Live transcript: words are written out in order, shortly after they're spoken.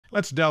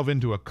Let's delve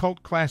into a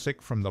cult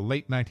classic from the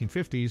late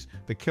 1950s,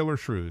 The Killer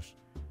Shrews.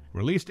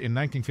 Released in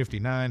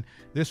 1959,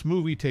 this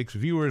movie takes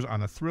viewers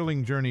on a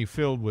thrilling journey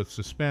filled with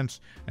suspense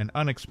and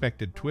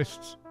unexpected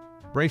twists.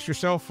 Brace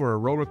yourself for a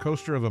roller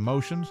coaster of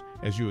emotions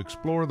as you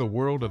explore the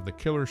world of the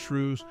Killer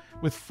Shrews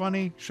with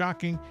funny,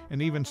 shocking,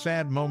 and even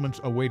sad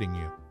moments awaiting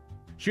you.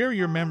 Share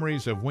your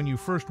memories of when you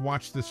first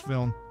watched this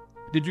film.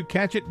 Did you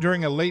catch it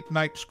during a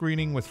late-night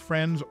screening with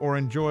friends or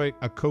enjoy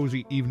a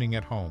cozy evening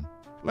at home?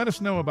 Let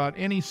us know about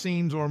any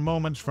scenes or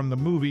moments from the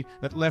movie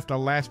that left a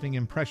lasting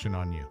impression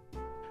on you.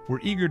 We're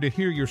eager to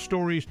hear your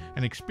stories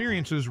and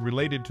experiences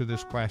related to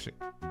this classic.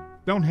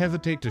 Don't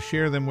hesitate to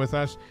share them with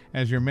us,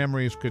 as your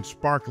memories could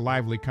spark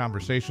lively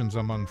conversations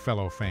among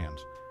fellow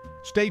fans.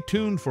 Stay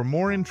tuned for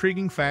more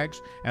intriguing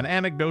facts and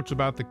anecdotes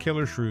about the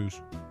Killer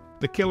Shrews.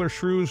 The Killer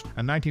Shrews,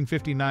 a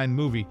 1959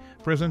 movie,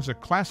 presents a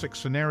classic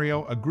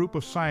scenario. A group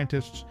of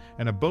scientists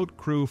and a boat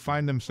crew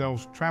find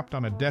themselves trapped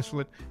on a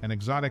desolate and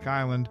exotic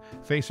island,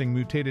 facing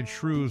mutated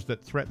shrews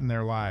that threaten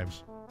their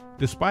lives.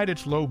 Despite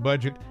its low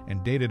budget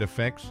and dated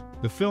effects,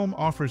 the film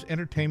offers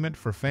entertainment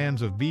for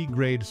fans of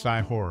B-grade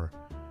sci-horror.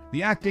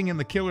 The acting in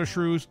The Killer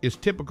Shrews is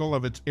typical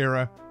of its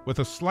era, with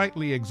a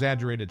slightly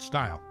exaggerated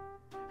style.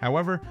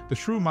 However, the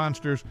shrew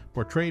monsters,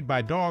 portrayed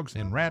by dogs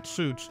in rat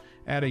suits,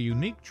 add a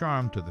unique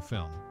charm to the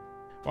film.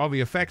 While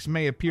the effects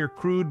may appear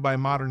crude by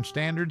modern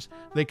standards,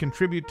 they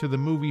contribute to the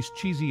movie's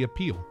cheesy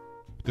appeal.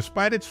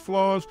 Despite its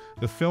flaws,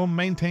 the film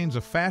maintains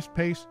a fast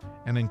pace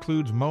and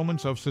includes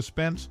moments of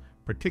suspense,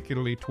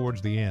 particularly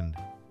towards the end.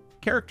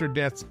 Character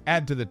deaths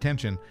add to the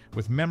tension,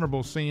 with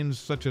memorable scenes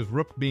such as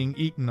Rook being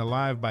eaten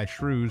alive by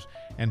shrews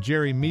and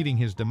Jerry meeting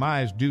his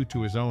demise due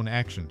to his own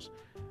actions.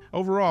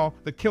 Overall,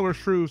 The Killer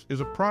Shrews is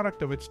a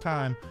product of its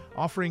time,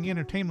 offering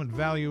entertainment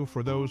value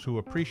for those who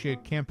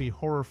appreciate campy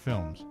horror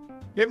films.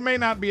 It may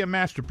not be a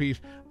masterpiece,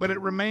 but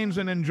it remains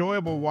an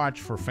enjoyable watch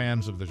for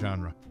fans of the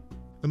genre.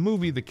 The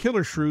movie The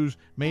Killer Shrews,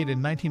 made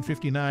in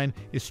 1959,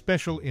 is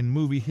special in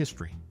movie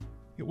history.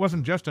 It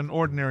wasn't just an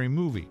ordinary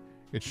movie.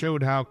 It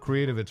showed how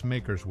creative its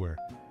makers were.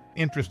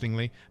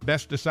 Interestingly,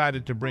 Best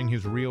decided to bring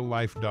his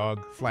real-life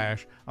dog,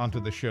 Flash, onto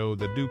the show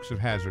The Dukes of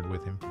Hazzard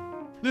with him.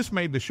 This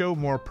made the show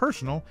more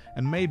personal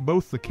and made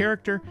both the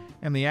character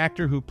and the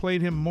actor who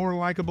played him more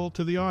likable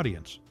to the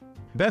audience.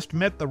 Best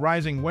met the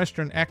rising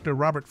Western actor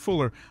Robert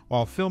Fuller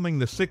while filming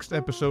the 6th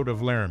episode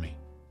of Laramie.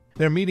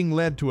 Their meeting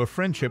led to a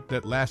friendship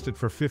that lasted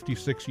for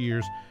 56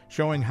 years,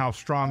 showing how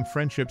strong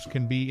friendships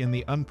can be in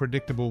the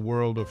unpredictable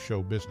world of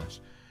show business.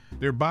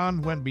 Their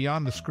bond went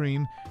beyond the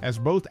screen, as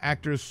both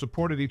actors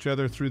supported each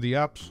other through the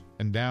ups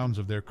and downs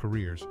of their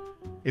careers.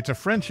 It's a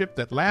friendship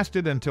that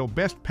lasted until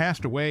Best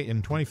passed away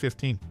in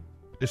 2015.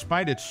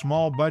 Despite its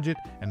small budget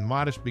and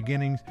modest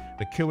beginnings,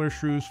 The Killer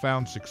Shrews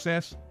found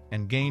success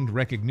and gained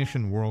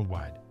recognition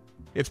worldwide.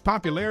 Its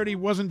popularity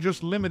wasn't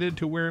just limited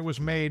to where it was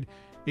made,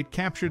 it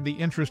captured the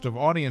interest of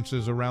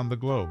audiences around the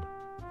globe.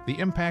 The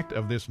impact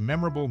of this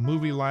memorable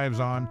movie lives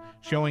on,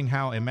 showing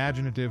how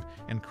imaginative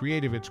and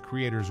creative its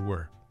creators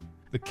were.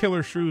 The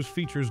Killer Shrews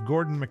features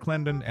Gordon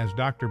McLendon as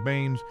Dr.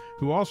 Baines,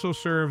 who also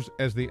serves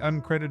as the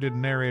uncredited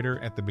narrator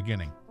at the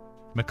beginning.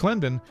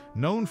 McLendon,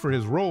 known for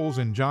his roles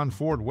in John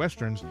Ford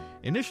westerns,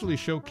 initially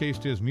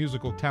showcased his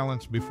musical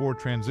talents before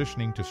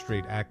transitioning to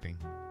straight acting.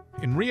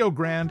 In Rio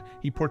Grande,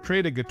 he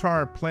portrayed a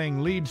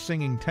guitar-playing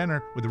lead-singing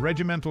tenor with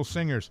regimental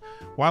singers,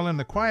 while in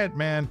The Quiet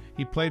Man,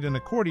 he played an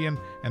accordion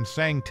and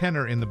sang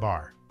tenor in the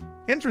bar.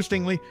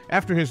 Interestingly,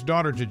 after his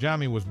daughter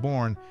Jajami was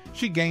born,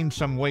 she gained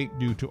some weight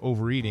due to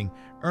overeating,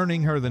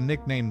 earning her the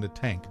nickname The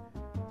Tank.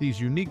 These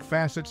unique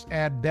facets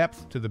add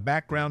depth to the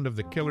background of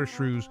The Killer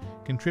Shrews,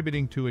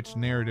 contributing to its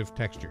narrative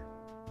texture.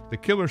 The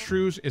Killer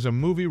Shrews is a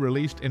movie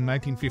released in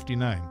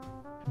 1959.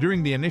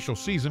 During the initial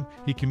season,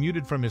 he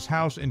commuted from his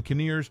house in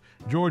Kinnears,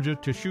 Georgia,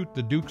 to shoot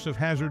The Dukes of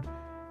Hazzard.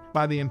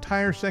 By the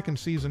entire second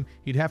season,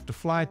 he'd have to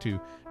fly to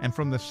and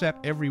from the set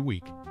every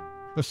week.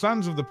 The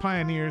Sons of the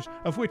Pioneers,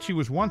 of which he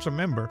was once a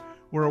member,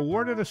 were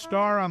awarded a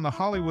star on the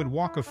Hollywood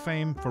Walk of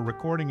Fame for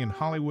recording in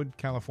Hollywood,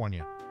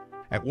 California.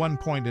 At one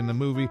point in the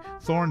movie,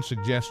 Thorne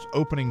suggests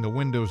opening the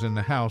windows in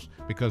the house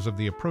because of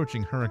the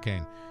approaching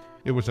hurricane.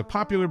 It was a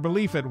popular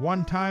belief at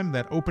one time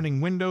that opening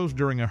windows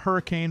during a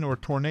hurricane or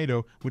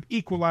tornado would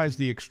equalize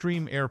the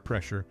extreme air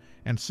pressure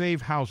and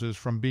save houses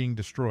from being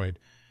destroyed.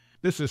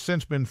 This has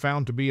since been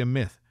found to be a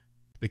myth.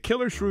 The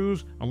Killer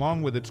Shrews,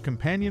 along with its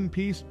companion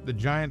piece, the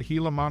giant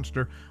Gila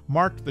monster,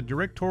 marked the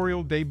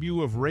directorial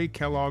debut of Ray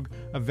Kellogg,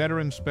 a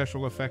veteran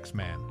special effects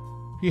man.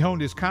 He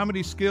honed his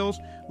comedy skills,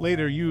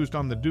 later used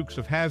on The Dukes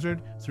of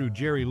Hazzard, through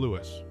Jerry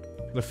Lewis.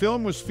 The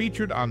film was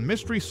featured on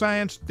Mystery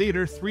Science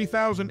Theater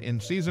 3000 in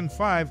Season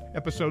 5,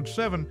 Episode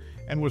 7,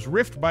 and was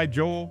riffed by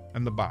Joel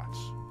and the Bots.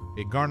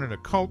 It garnered a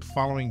cult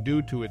following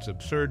due to its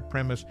absurd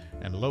premise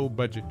and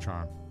low-budget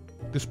charm.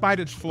 Despite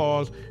its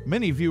flaws,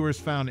 many viewers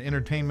found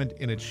entertainment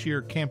in its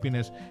sheer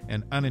campiness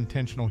and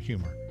unintentional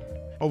humor.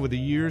 Over the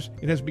years,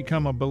 it has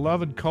become a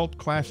beloved cult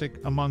classic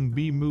among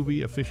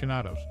B-movie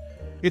aficionados.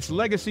 Its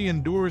legacy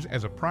endures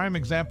as a prime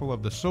example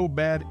of the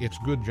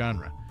so-bad-it's-good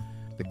genre.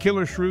 The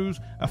Killer Shrews,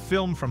 a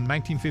film from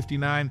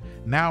 1959,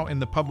 now in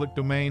the public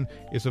domain,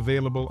 is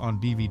available on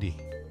DVD.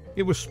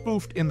 It was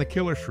spoofed in The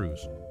Killer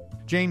Shrews.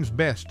 James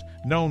Best,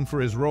 known for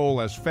his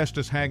role as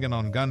Festus Hagen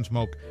on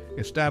Gunsmoke,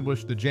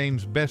 established the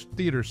James Best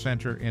Theater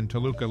Center in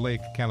Toluca Lake,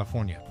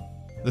 California.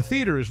 The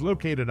theater is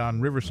located on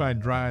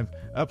Riverside Drive,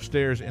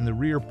 upstairs in the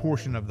rear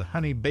portion of the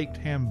Honey Baked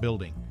Ham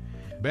building.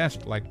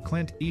 Best, like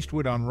Clint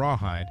Eastwood on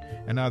Rawhide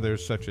and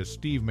others such as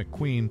Steve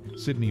McQueen,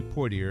 Sidney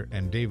Poitier,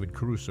 and David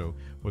Caruso,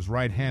 was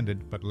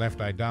right-handed but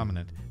left-eye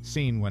dominant,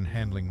 seen when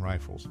handling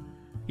rifles.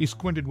 He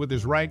squinted with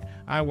his right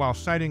eye while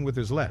sighting with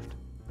his left.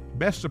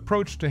 Best's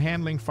approach to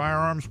handling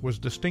firearms was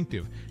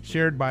distinctive,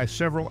 shared by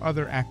several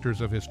other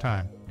actors of his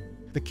time.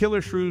 The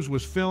Killer Shrews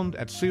was filmed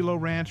at Silo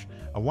Ranch,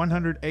 a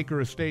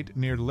 100-acre estate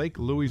near Lake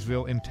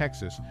Louisville in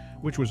Texas,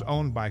 which was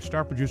owned by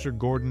star producer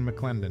Gordon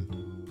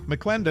McLendon.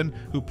 McLendon,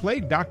 who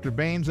played Dr.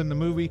 Baines in the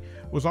movie,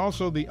 was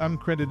also the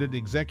uncredited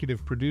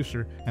executive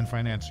producer and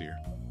financier.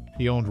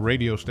 He owned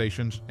radio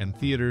stations and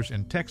theaters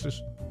in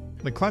Texas.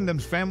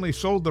 McLendon's family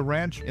sold the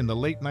ranch in the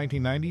late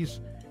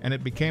 1990s, and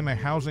it became a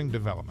housing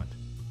development.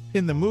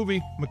 In the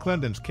movie,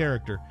 McLendon's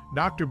character,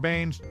 Dr.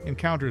 Baines,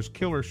 encounters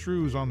killer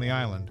shrews on the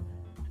island.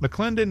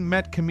 McLendon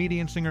met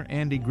comedian-singer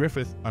Andy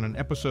Griffith on an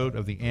episode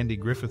of The Andy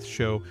Griffith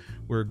Show,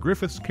 where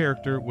Griffith's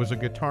character was a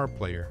guitar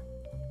player.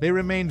 They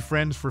remained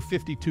friends for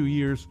 52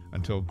 years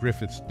until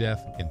Griffith's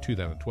death in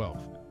 2012.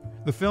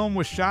 The film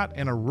was shot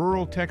in a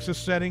rural Texas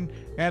setting,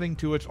 adding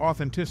to its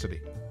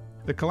authenticity.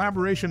 The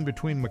collaboration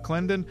between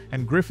McLendon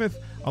and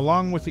Griffith,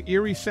 along with the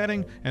eerie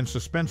setting and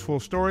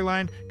suspenseful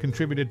storyline,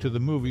 contributed to the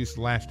movie's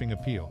lasting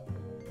appeal.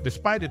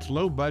 Despite its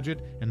low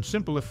budget and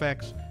simple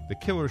effects, The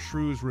Killer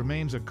Shrews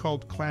remains a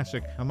cult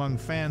classic among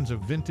fans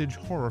of vintage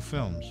horror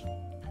films.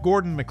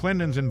 Gordon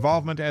McLendon's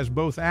involvement as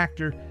both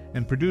actor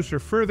and producer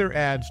further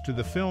adds to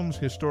the film's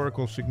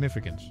historical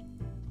significance.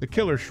 The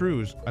Killer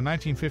Shrews, a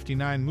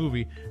 1959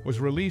 movie,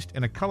 was released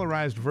in a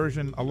colorized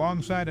version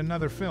alongside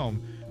another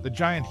film, The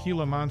Giant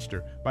Gila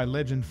Monster, by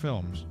Legend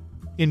Films.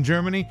 In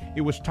Germany,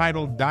 it was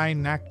titled Die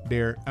Nacht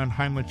der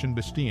Unheimlichen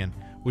Bestien,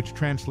 which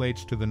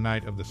translates to The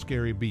Night of the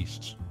Scary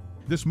Beasts.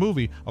 This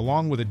movie,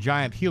 along with A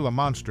Giant Gila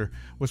Monster,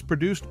 was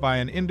produced by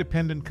an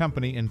independent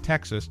company in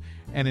Texas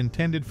and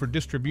intended for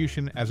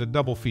distribution as a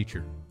double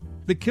feature.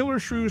 The Killer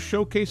Shrews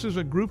showcases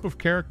a group of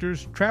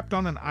characters trapped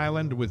on an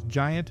island with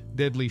giant,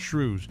 deadly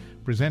shrews,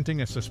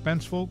 presenting a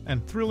suspenseful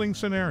and thrilling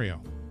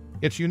scenario.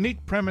 Its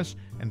unique premise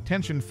and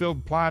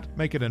tension-filled plot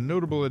make it a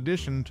notable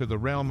addition to the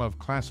realm of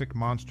classic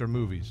monster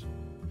movies.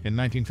 In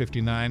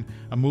 1959,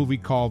 a movie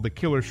called The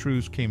Killer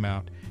Shrews came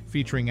out,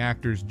 featuring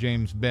actors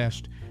James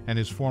Best and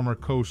his former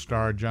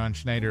co-star John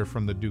Schneider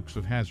from the Dukes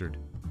of Hazzard.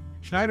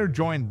 Schneider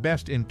joined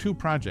Best in two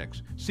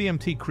projects,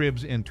 CMT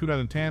Cribs in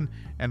 2010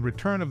 and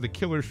Return of the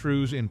Killer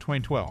Shrews in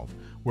 2012,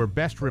 where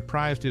Best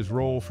reprised his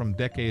role from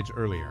decades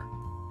earlier.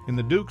 In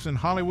The Dukes in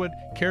Hollywood,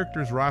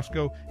 characters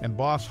Roscoe and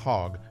Boss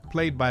Hogg,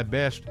 played by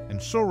Best, and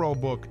Sorrell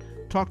Book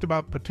talked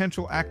about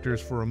potential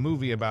actors for a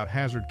movie about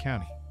Hazzard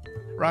County.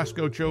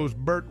 Roscoe chose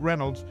Burt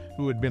Reynolds,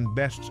 who had been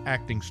Best's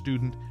acting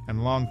student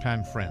and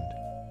longtime friend.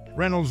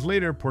 Reynolds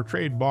later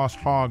portrayed Boss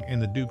Hogg in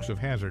The Dukes of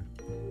Hazzard.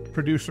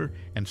 Producer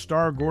and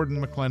star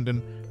Gordon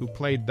McLendon, who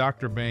played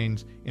Dr.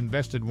 Baines,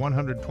 invested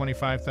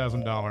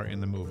 $125,000 in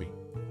the movie.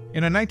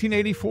 In a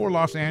 1984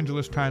 Los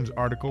Angeles Times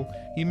article,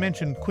 he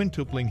mentioned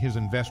quintupling his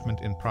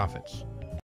investment in profits.